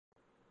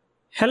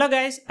Hello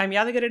guys, I'm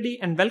Yadagiri Reddy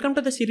and welcome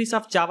to the series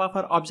of Java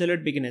for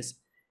Obsolete Beginners.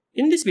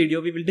 In this video,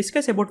 we will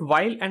discuss about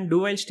while and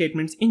do-while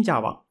statements in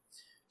Java.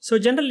 So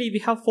generally, we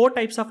have four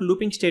types of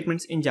looping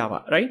statements in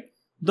Java, right?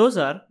 Those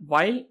are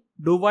while,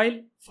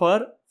 do-while,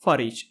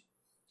 for each.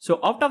 So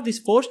out of these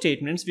four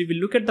statements, we will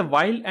look at the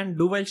while and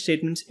do-while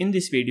statements in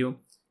this video.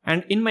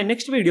 And in my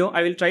next video,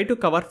 I will try to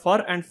cover for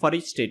and for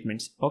each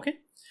statements, okay?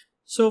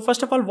 So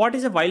first of all, what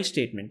is a while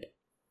statement?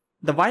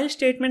 The while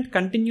statement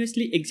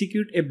continuously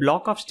executes a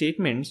block of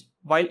statements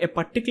while a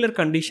particular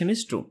condition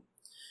is true.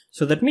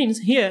 So that means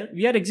here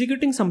we are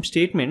executing some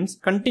statements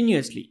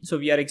continuously. So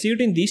we are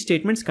executing these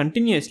statements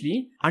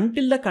continuously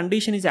until the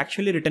condition is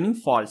actually returning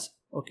false.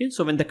 Okay,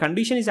 so when the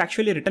condition is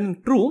actually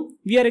returning true,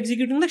 we are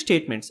executing the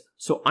statements.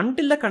 So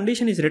until the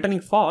condition is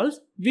returning false,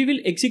 we will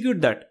execute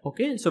that.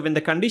 Okay, so when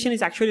the condition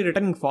is actually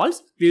returning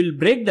false, we will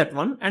break that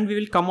one and we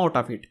will come out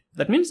of it.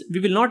 That means we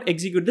will not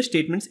execute the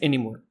statements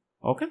anymore.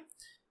 Okay.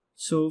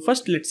 So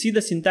first let's see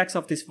the syntax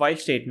of this while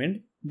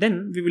statement,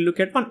 then we will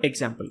look at one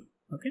example.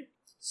 Okay.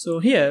 So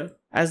here,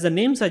 as the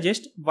name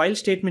suggests, while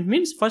statement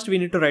means first we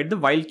need to write the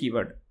while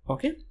keyword.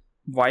 Okay.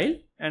 While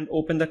and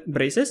open the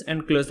braces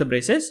and close the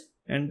braces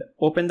and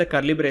open the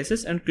curly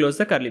braces and close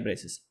the curly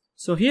braces.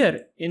 So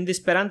here in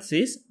this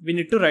parenthesis, we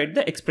need to write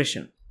the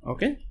expression.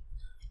 Okay.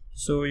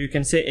 So you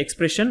can say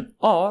expression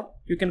or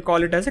you can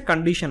call it as a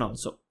condition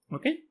also.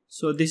 Okay.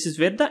 So this is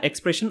where the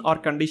expression or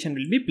condition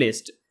will be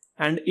placed.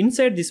 And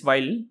inside this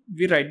while,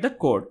 we write the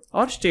code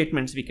or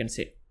statements, we can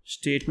say.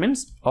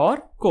 Statements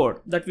or code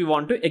that we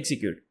want to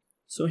execute.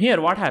 So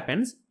here what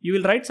happens, you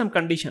will write some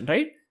condition,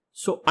 right?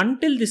 So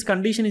until this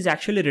condition is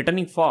actually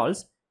returning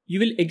false, you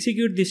will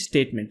execute this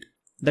statement.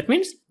 That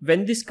means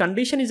when this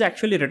condition is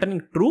actually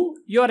returning true,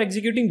 you are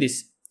executing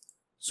this.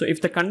 So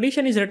if the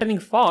condition is returning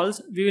false,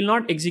 we will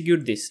not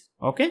execute this.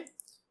 Okay.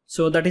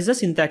 So that is the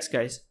syntax,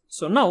 guys.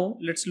 So now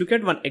let's look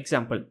at one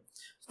example.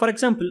 For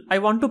example, I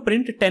want to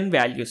print 10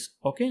 values.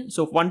 Okay,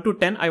 so 1 to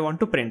 10 I want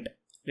to print.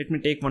 Let me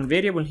take one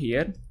variable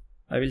here.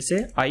 I will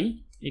say I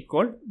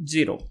equal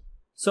 0.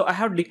 So I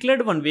have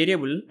declared one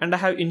variable and I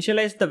have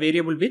initialized the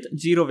variable with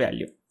 0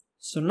 value.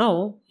 So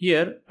now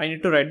here I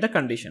need to write the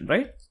condition,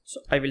 right?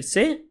 So I will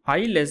say I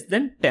less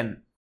than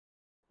 10.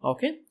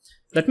 Okay,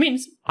 that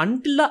means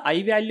until the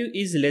I value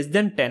is less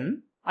than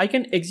 10, I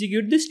can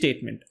execute this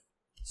statement.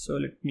 So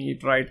let me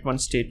write one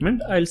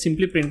statement. I will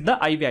simply print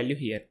the I value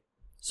here.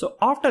 So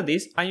after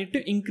this, I need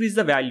to increase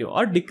the value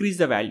or decrease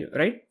the value,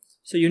 right?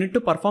 So you need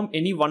to perform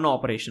any one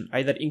operation,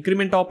 either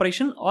increment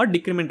operation or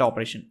decrement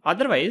operation.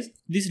 Otherwise,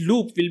 this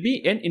loop will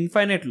be an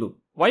infinite loop.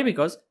 Why?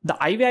 Because the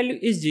I value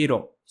is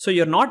 0. So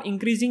you're not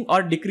increasing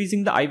or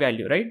decreasing the I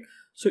value, right?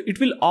 So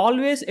it will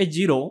always a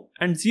 0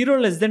 and 0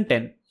 less than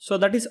 10. So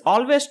that is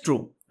always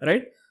true,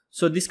 right?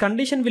 So this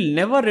condition will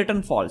never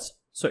return false.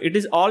 So it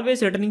is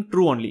always returning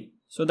true only.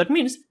 So that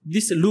means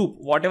this loop,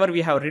 whatever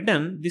we have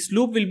written, this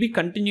loop will be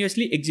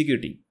continuously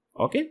executing.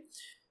 Okay.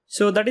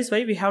 So that is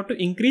why we have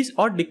to increase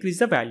or decrease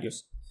the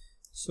values.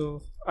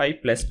 So I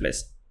plus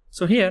plus.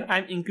 So here I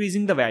am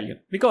increasing the value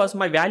because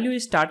my value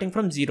is starting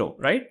from 0,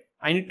 right?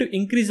 I need to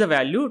increase the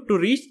value to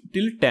reach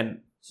till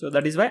 10. So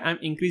that is why I am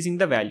increasing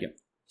the value.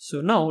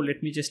 So now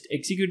let me just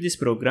execute this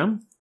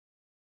program.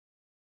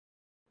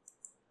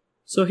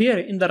 So here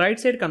in the right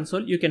side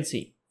console, you can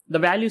see the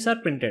values are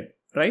printed,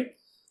 right?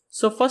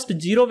 So first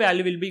 0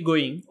 value will be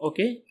going,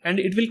 okay, and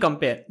it will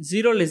compare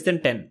 0 less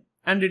than 10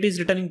 and it is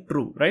returning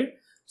true, right?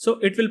 So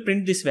it will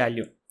print this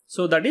value.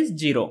 So that is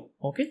 0,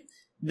 okay.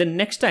 Then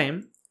next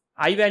time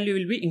I value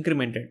will be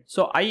incremented.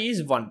 So I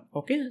is 1,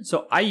 okay.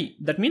 So I,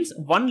 that means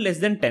 1 less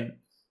than 10.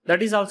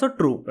 That is also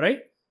true, right?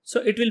 So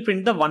it will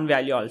print the 1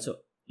 value also.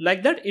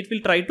 Like that it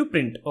will try to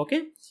print,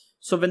 okay.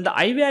 So when the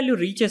I value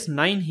reaches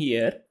 9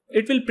 here,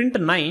 it will print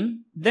 9,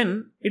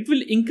 then it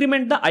will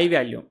increment the I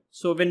value.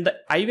 So when the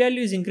I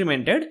value is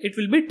incremented, it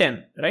will be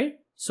 10, right?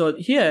 So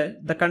here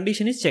the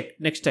condition is checked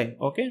next time,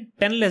 okay?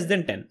 10 less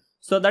than 10.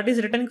 So that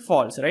is returning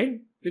false, right?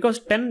 Because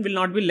 10 will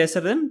not be lesser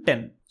than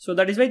 10. So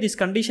that is why this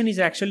condition is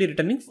actually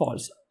returning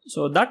false.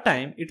 So that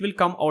time it will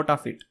come out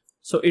of it.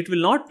 So it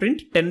will not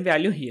print 10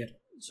 value here.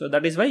 So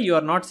that is why you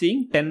are not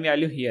seeing 10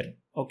 value here,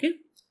 okay?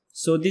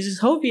 So this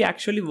is how we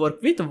actually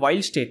work with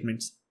while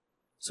statements.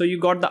 So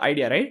you got the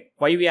idea, right?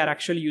 Why we are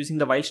actually using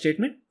the while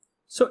statement.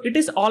 So it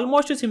is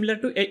almost similar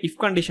to a if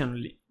condition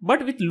only,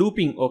 but with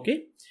looping,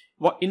 okay?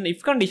 In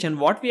if condition,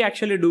 what we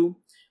actually do,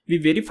 we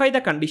verify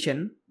the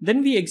condition,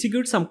 then we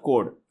execute some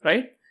code,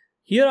 right?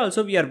 Here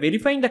also we are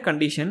verifying the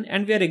condition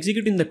and we are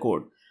executing the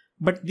code.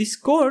 But this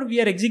code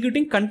we are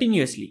executing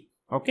continuously,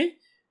 okay?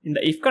 In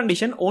the if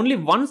condition, only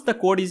once the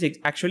code is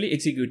actually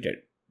executed.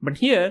 But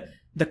here,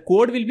 the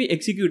code will be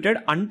executed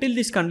until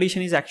this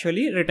condition is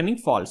actually returning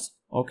false,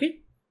 okay?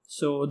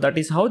 So that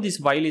is how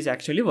this while is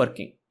actually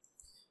working.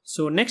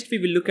 So next we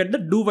will look at the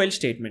do while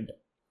statement.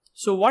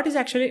 So what is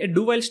actually a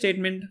do while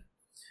statement?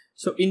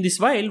 So in this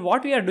while,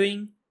 what we are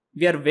doing,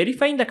 we are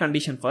verifying the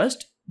condition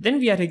first, then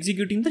we are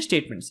executing the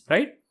statements,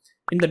 right?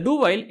 In the do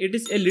while, it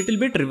is a little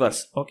bit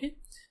reverse, okay?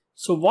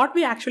 So what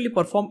we actually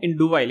perform in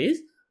do while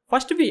is,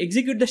 first we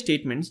execute the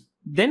statements,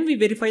 then we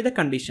verify the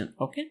condition.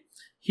 Okay.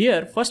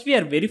 Here, first we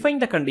are verifying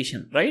the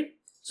condition, right?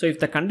 So if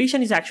the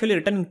condition is actually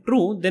returning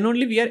true, then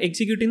only we are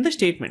executing the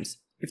statements.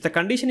 If the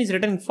condition is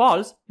returning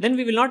false, then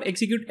we will not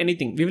execute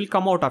anything. We will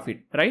come out of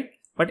it, right?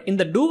 But in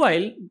the do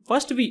while,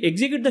 first we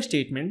execute the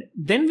statement,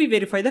 then we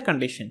verify the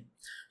condition.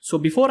 So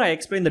before I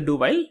explain the do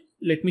while,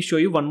 let me show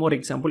you one more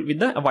example with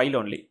the while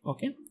only.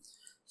 Okay.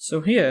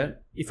 So here,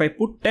 if I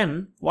put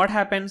 10, what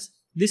happens?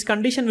 This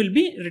condition will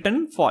be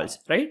returning false,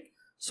 right?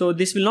 So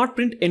this will not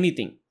print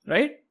anything,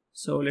 right?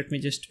 So let me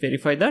just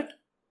verify that.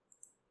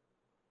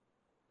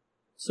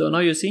 So now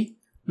you see,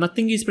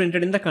 nothing is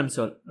printed in the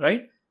console,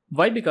 right?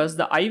 Why? Because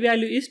the I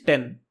value is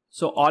 10.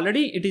 So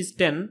already it is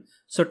 10.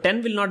 So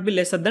 10 will not be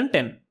lesser than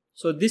 10.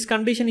 So this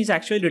condition is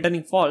actually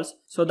returning false.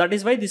 So that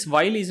is why this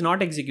while is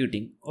not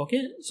executing.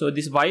 Okay. So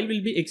this while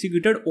will be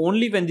executed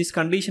only when this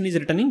condition is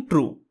returning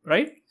true,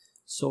 right?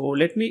 So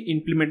let me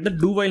implement the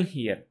do while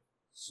here.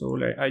 So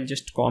I'll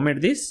just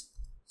comment this.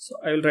 So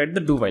I will write the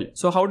do while.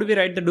 So how do we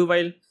write the do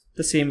while?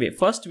 The same way.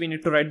 First we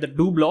need to write the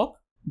do block,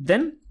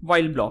 then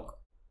while block.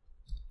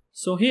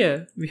 So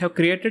here we have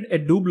created a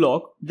do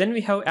block, then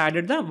we have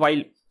added the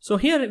while. So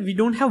here we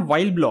don't have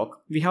while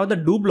block. We have the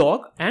do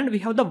block and we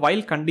have the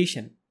while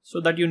condition. So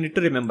that you need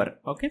to remember.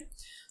 Okay.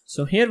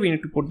 So here we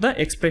need to put the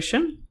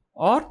expression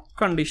or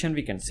condition,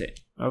 we can say.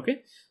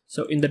 Okay.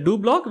 So in the do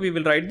block, we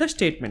will write the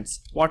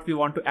statements, what we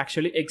want to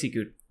actually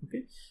execute.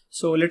 Okay.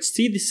 So let's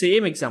see the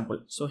same example.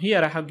 So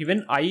here I have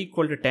given I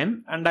equal to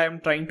 10 and I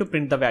am trying to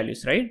print the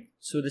values, right?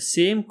 So the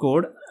same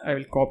code I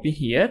will copy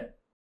here.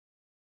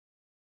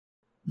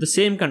 The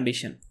same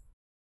condition.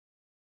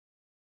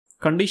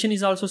 Condition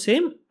is also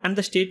same and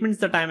the statements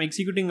that I am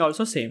executing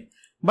also same.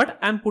 But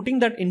I am putting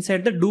that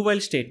inside the do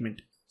while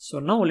statement. So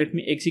now let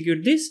me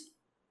execute this.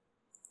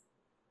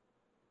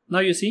 Now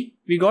you see,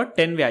 we got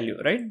 10 value,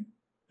 right?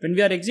 When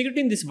we are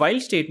executing this while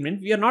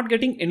statement, we are not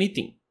getting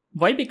anything.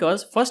 Why?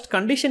 Because first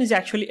condition is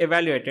actually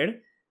evaluated,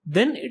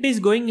 then it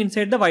is going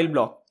inside the while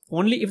block,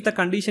 only if the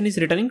condition is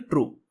returning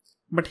true.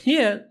 But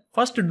here,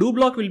 first do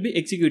block will be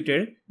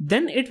executed,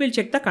 then it will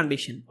check the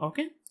condition.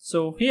 Okay.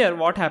 So here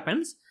what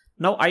happens?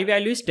 Now I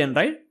value is 10,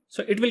 right?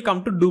 So it will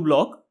come to do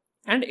block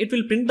and it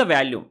will print the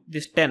value,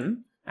 this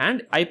 10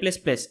 and I plus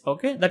plus.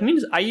 Okay. That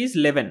means I is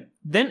 11.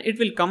 Then it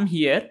will come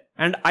here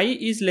and I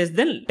is less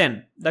than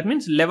 10. That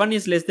means 11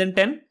 is less than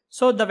 10.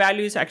 So the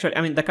value is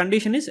actually, the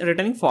condition is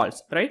returning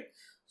false, right?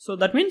 So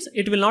that means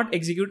it will not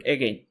execute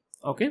again.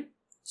 Okay.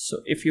 So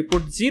if you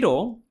put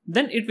 0,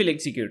 then it will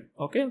execute.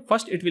 Okay.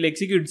 First it will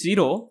execute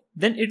 0,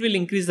 then it will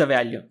increase the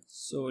value.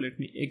 So let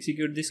me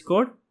execute this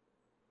code.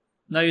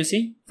 Now you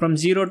see from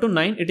 0 to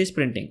 9 it is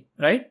printing,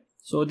 right?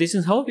 So this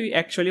is how we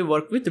actually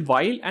work with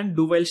while and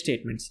do while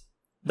statements.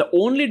 The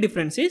only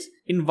difference is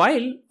in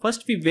while,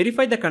 first we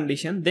verify the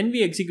condition, then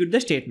we execute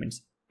the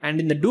statements. And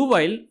in the do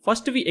while,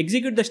 first we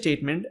execute the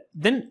statement,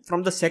 then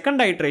from the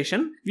second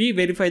iteration, we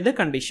verify the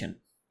condition.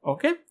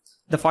 Okay.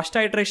 The first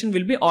iteration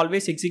will be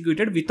always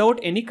executed without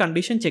any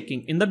condition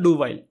checking in the do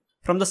while.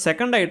 From the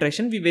second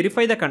iteration, we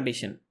verify the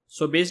condition.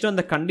 So based on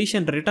the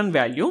condition return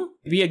value,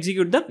 we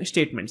execute the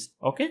statements.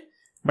 Okay.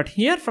 But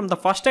here from the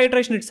first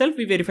iteration itself,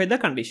 we verify the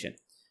condition.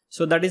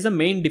 So that is the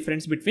main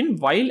difference between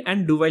while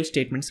and do while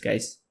statements,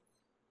 guys.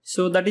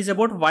 So that is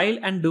about while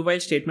and do while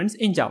statements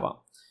in Java.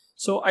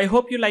 So I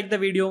hope you like the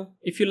video.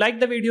 If you like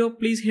the video,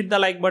 please hit the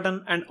like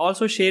button and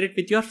also share it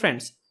with your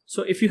friends.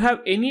 So if you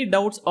have any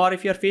doubts or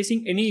if you are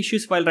facing any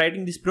issues while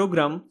writing this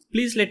program,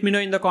 please let me know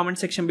in the comment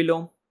section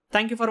below.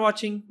 Thank you for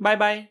watching. Bye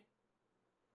bye.